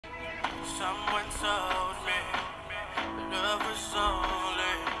Someone told me love was only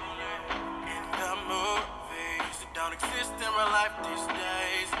in the movies. It don't exist in real life these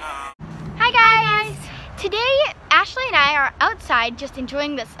days, no. Hi guys! Today Ashley and I are outside just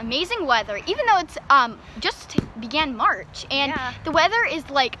enjoying this amazing weather, even though it's just began March, and the weather is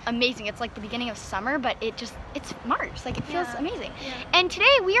like amazing. It's like the beginning of summer, but it's March, like it feels amazing. And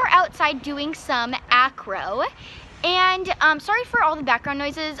today we are outside doing some acro. And sorry for all the background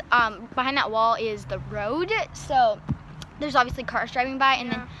noises. Behind that wall is the road, so there's obviously cars driving by,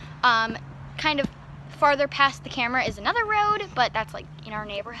 and then kind of farther past the camera is another road, but that's like in our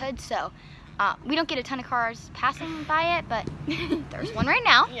neighborhood, so we don't get a ton of cars passing by it, but there's one right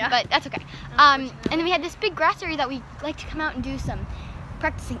now, but that's okay. And then we had this big grass area that we like to come out and do some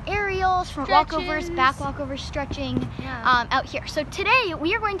practicing aerials, front walkovers, back walkovers, stretching out here. So today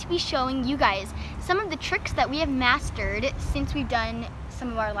we are going to be showing you guys some of the tricks that we have mastered since we've done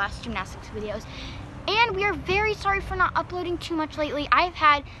some of our last gymnastics videos. And we are very sorry for not uploading too much lately. I've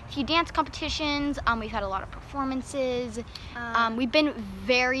had a few dance competitions, we've had a lot of performances. We've been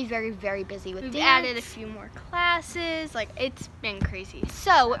very, very, very busy with dance. We've added a few more classes, like it's been crazy.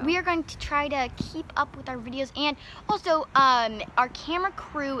 So we are going to try to keep up with our videos, and also our camera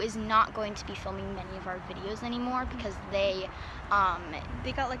crew is not going to be filming many of our videos anymore because they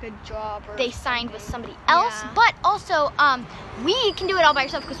got like a job or they signed with somebody else, but also we can do it all by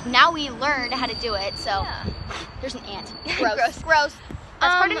ourselves because now we learned how to do it. So there's an ant. Gross. Gross.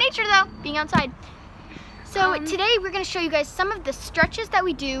 That's part of nature though, being outside. So today we're going to show you guys some of the stretches that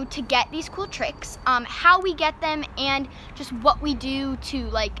we do to get these cool tricks, how we get them, and just what we do to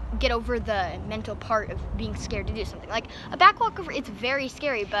like get over the mental part of being scared to do something. Like a back walkover, it's very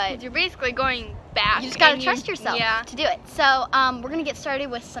scary, but you're basically going back. You just got to trust yourself to do it. So we're going to get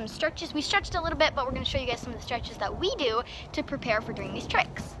started with some stretches. We stretched a little bit, but we're going to show you guys some of the stretches that we do to prepare for doing these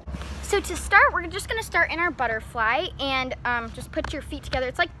tricks. So to start, we're just going to start in our butterfly, and just put your feet together.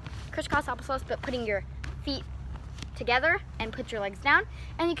 It's like crisscross applesauce, but putting your feet together and put your legs down,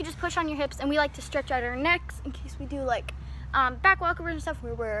 and you can just push on your hips. And we like to stretch out our necks in case we do like back walkovers and stuff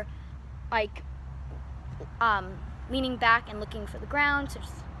where we're like leaning back and looking for the ground. So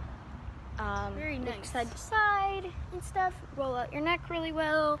just very nice. Look side to side and stuff. Roll out your neck really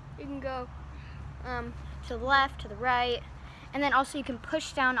well. You can go to the left, to the right, and then also you can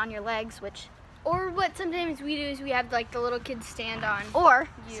push down on your legs, which or what sometimes we do is we have like the little kids stand on. Or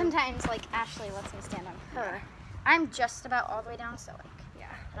sometimes like Ashley lets me stand on her. I'm just about all the way down, so like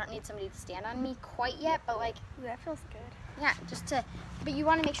I don't need somebody to stand on me quite yet, but like that feels good. Yeah, just to, but you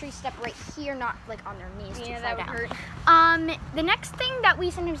want to make sure you step right here, not like on their knees too far that would down. hurt. The next thing that we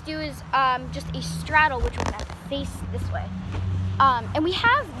sometimes do is just a straddle, which we're gonna face this way. And we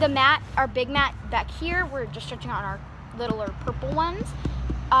have the mat, our big mat back here. We're just stretching on our littler purple ones.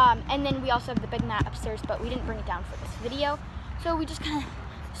 And then we also have the big mat upstairs, but we didn't bring it down for this video. So we just kind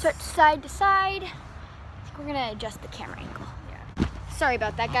of stretch side to side. I think we're gonna adjust the camera angle. Sorry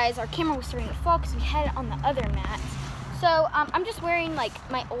about that, guys. Our camera was starting to fall because we had it on the other mat. So I'm just wearing like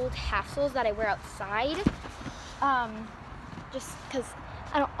my old half soles that I wear outside. Just because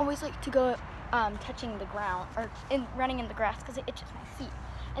I don't always like to go touching the ground or running in the grass because it itches my feet.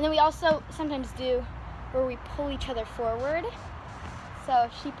 And then we also sometimes do where we pull each other forward. So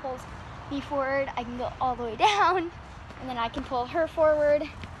if she pulls me forward, I can go all the way down, and then I can pull her forward.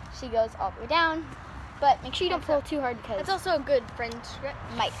 She goes all the way down. But make sure you don't pull too hard because it's also a good friend stretch.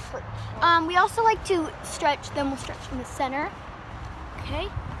 Might hurt. We also like to stretch. Then we'll stretch in the center. Okay,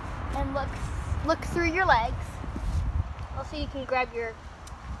 and look through your legs. Also, you can grab your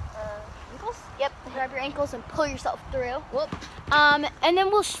ankles. Yep, grab your ankles and pull yourself through. Whoop. And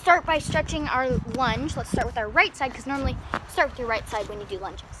then we'll start by stretching our lunge. Let's start with our right side because normally start with your right side when you do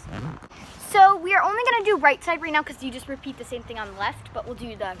lunges. So we are only going to do right side right now because you just repeat the same thing on the left, but we'll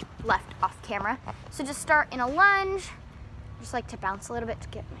do the left off camera. So just start in a lunge. Just like to bounce a little bit to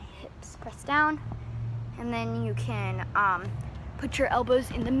get my hips pressed down. And then you can put your elbows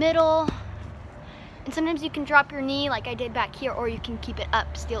in the middle. And sometimes you can drop your knee like I did back here, or you can keep it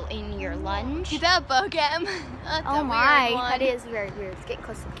up still in your lunge. Keep that bug em. Oh my, that is very weird. It's getting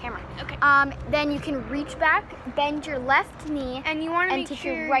close to the camera. Okay. Then you can reach back, bend your left knee, and you want to make take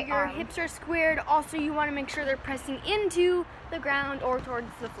sure your hips are squared. Also, you want to make sure they're pressing into the ground or towards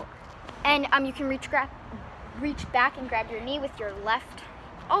the floor. And you can reach back and grab your knee with your left.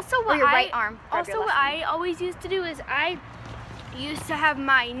 Also, or your right arm. Also, what I always used to do is I used to have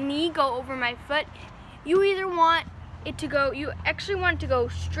my knee go over my foot. You either want it to go, you actually want it to go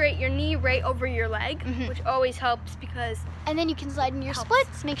straight, your knee right over your leg, which always helps because. And then you can slide in your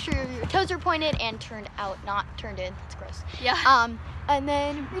splits, make sure your toes are pointed and turned out, not turned in. That's gross. Yeah. And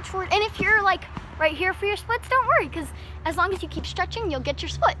then reach forward. And if you're like right here for your splits, don't worry, because as long as you keep stretching, you'll get your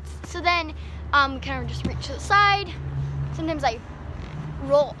splits. So then kind of just reach to the side. Sometimes I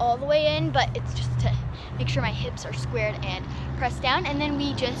roll all the way in, but it's just to make sure my hips are squared and pressed down. And then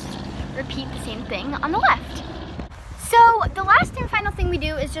we just repeat the same thing on the left. So the last and final thing we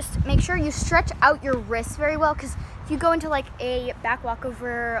do is just make sure you stretch out your wrists very well, because if you go into like a back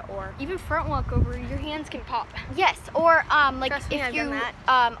walkover or even front walkover, your hands can pop. yes, or like Trust me, if I've you done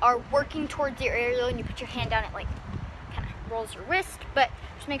that. are working towards your aerial and you put your hand down, it like kind of rolls your wrist, but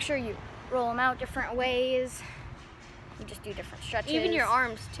just make sure you roll them out different ways. You just do different stretches. Even your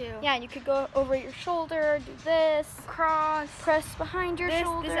arms too. Yeah, and you could go over your shoulder, do this, Cross. press behind your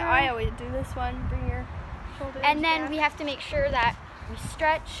shoulder. I always do this one. Bring your shoulders And then back. we have to make sure that we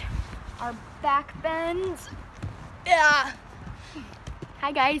stretch our back bends. Yeah.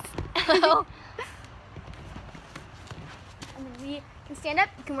 Hi guys. Hello. And then we can stand up,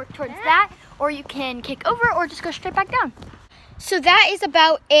 you can work towards that, or you can kick over or just go straight back down. So that is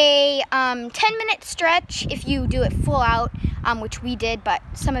about a 10-minute stretch if you do it full out, which we did, but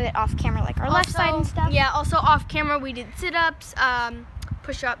some of it off camera, like our left side and stuff. Yeah, also off camera we did sit-ups,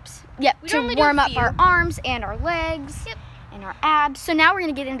 push-ups. Yep, We to normally do warm a up few. our arms and our legs and our abs. So now we're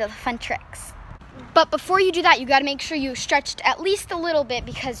gonna get into the fun tricks. But before you do that, you gotta make sure you stretched at least a little bit,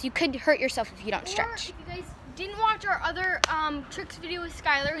 because you could hurt yourself if you don't Or stretch. if you guys didn't watch our other tricks video with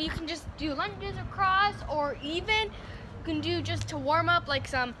Skylar, you can just do lunges across, or even you can do just to warm up like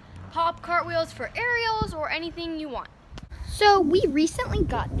some pop cartwheels for aerials or anything you want. So we recently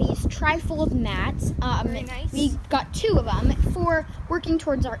got these tri-fold mats. Very nice. We got 2 of them for working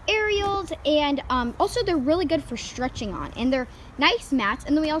towards our aerials, and also they're really good for stretching on, and they're nice mats.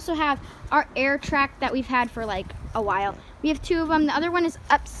 And then we also have our air track that we've had for like a while. We have 2 of them. The other one is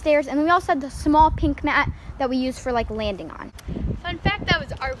upstairs, and then we also had the small pink mat that we use for like landing on. Fun fact, that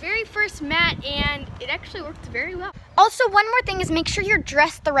was our very first mat and it actually worked very well. Also, one more thing is make sure you're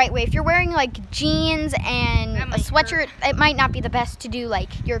dressed the right way. If you're wearing like jeans and That a might sweatshirt, it might not be the best to do like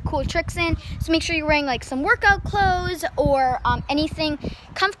your cool tricks in. So make sure you're wearing like some workout clothes or anything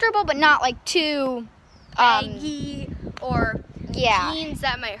comfortable, but not like too Baggy or yeah. jeans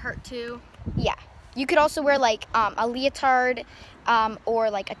that might hurt too. Yeah. You could also wear like a leotard or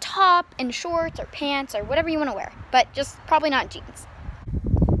like a top and shorts or pants or whatever you want to wear, but just probably not jeans.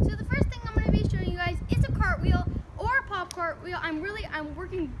 So the first thing I'm going to be showing you guys is a cartwheel or a pop cartwheel. I'm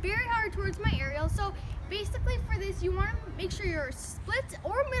working very hard towards my aerial. So basically for this, you want to make sure your splits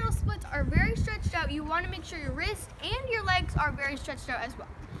or middle splits are very stretched out. You want to make sure your wrists and your legs are very stretched out as well.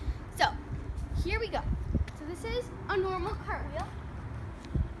 So here we go. So this is a normal cartwheel.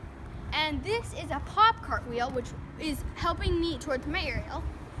 And this is a pop cartwheel, which is helping me towards my aerial.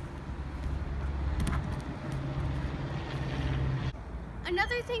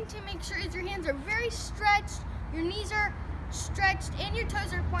 Another thing to make sure is your hands are very stretched, your knees are stretched, and your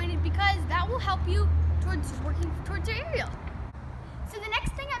toes are pointed, because that will help you towards working towards your aerial. So the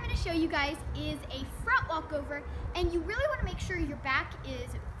next thing I'm going to show you guys is a front walkover, and you really want to make sure your back is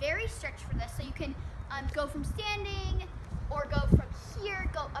very stretched for this, so you can go from standing, or go from here,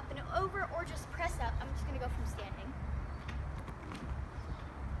 go up and over, or just press up. I'm just going to go from standing.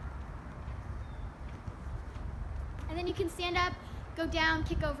 And then you can stand up, go down,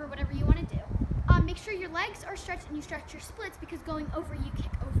 kick over, whatever you want to do. Make sure your legs are stretched and you stretch your splits, because going over, you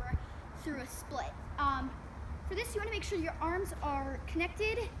kick over through a split. For this, you want to make sure your arms are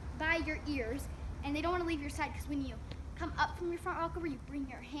connected by your ears, and they don't want to leave your side, because when you come up from your front walkover, you bring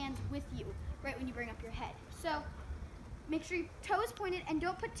your hands with you right when you bring up your head. So make sure your toe is pointed and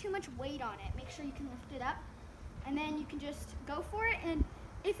don't put too much weight on it. Make sure you can lift it up, and then you can just go for it. And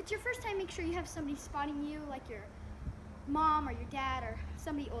if it's your first time, make sure you have somebody spotting you, like your mom or your dad or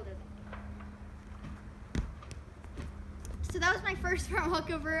somebody older than you. So that was my first front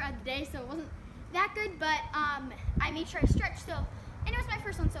walkover of the day, so it wasn't that good, but I made sure I stretched, so, and it was my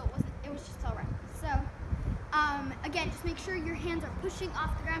first one, so it was just all right. So again, just make sure your hands are pushing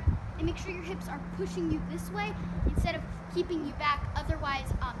off the ground, and make sure your hips are pushing you this way instead of keeping you back. Otherwise,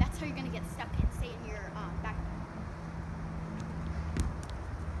 that's how you're going to get stuck and stay in your back.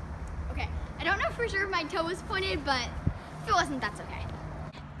 Okay, I don't know for sure if my toe was pointed, but if it wasn't, that's okay.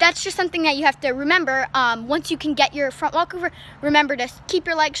 That's just something that you have to remember. Once you can get your front walkover, remember to keep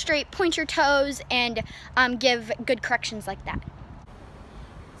your legs straight, point your toes, and give good corrections like that.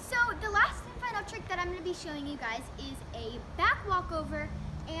 So the last and final trick that I'm going to be showing you guys is a back walkover,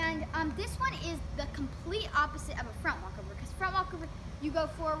 And this one is the complete opposite of a front walkover, because front walkover, you go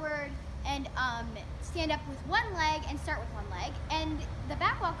forward and stand up with one leg and start with one leg. And the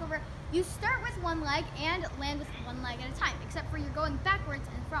back walkover, you start with one leg and land with one leg at a time, except for you're going backwards,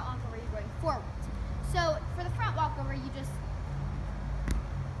 and front walkover, you're going forwards. So for the front walkover, you just,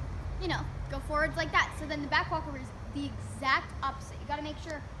 go forwards like that. So then the back walkover is the exact opposite. You gotta make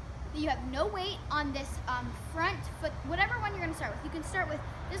sure that you have no weight on this front foot, whatever one you're gonna start with. You can start with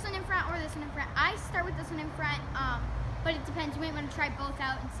this one in front or this one in front. I start with this one in front, but it depends. You might wanna try both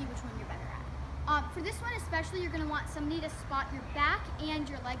out and see which one you're better at. For this one especially, you're gonna want somebody to spot your back and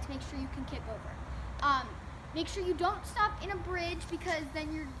your leg to make sure you can kick over. Make sure you don't stop in a bridge, because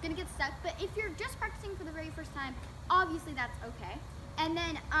then you're gonna get stuck. But if you're just practicing for the very first time, obviously that's okay. And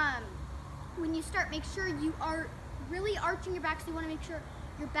then when you start, make sure you are really arching your back, so you wanna make sure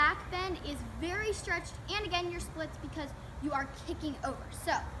your back bend is very stretched, and again, your splits, because you are kicking over.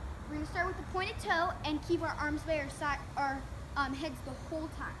 So we're gonna start with the pointed toe and keep our arms by our heads the whole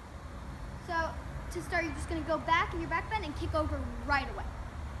time. So to start, you're just gonna go back in your back bend and kick over right away.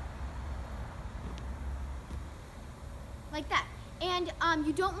 Like that. And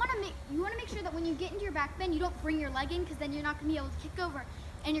you wanna make sure that when you get into your back bend, you don't bring your leg in, because then you're not gonna be able to kick over,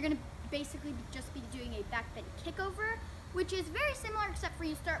 and you're gonna basically just be doing a back bend kick over, which is very similar, except for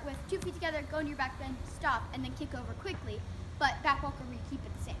you start with 2 feet together, go into your back bend, stop, and then kick over quickly. But back walkover, you keep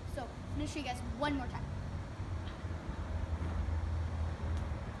it the same. So I'm gonna show you guys one more time.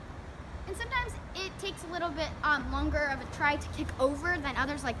 And sometimes it takes a little bit longer of a try to kick over than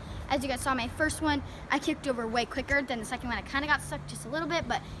others. Like, as you guys saw, my first one, I kicked over way quicker than the second one. I kind of got stuck just a little bit,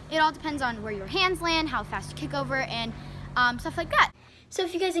 but it all depends on where your hands land, how fast you kick over, and stuff like that. So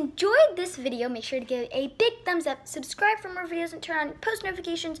if you guys enjoyed this video, make sure to give it a big thumbs up, subscribe for more videos, and turn on post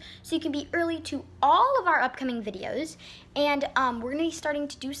notifications so you can be early to all of our upcoming videos. And we're gonna be starting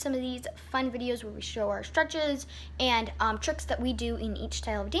to do some of these fun videos where we show our stretches and tricks that we do in each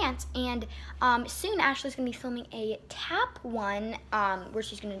style of dance. And soon Ashley's gonna be filming a tap one where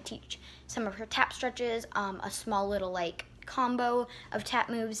she's gonna teach some of her tap stretches, a small little combo of tap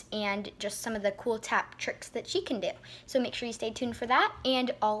moves, and just some of the cool tap tricks that she can do. So make sure you stay tuned for that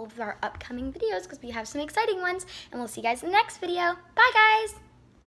and all of our upcoming videos, because we have some exciting ones, and we'll see you guys in the next video. Bye guys!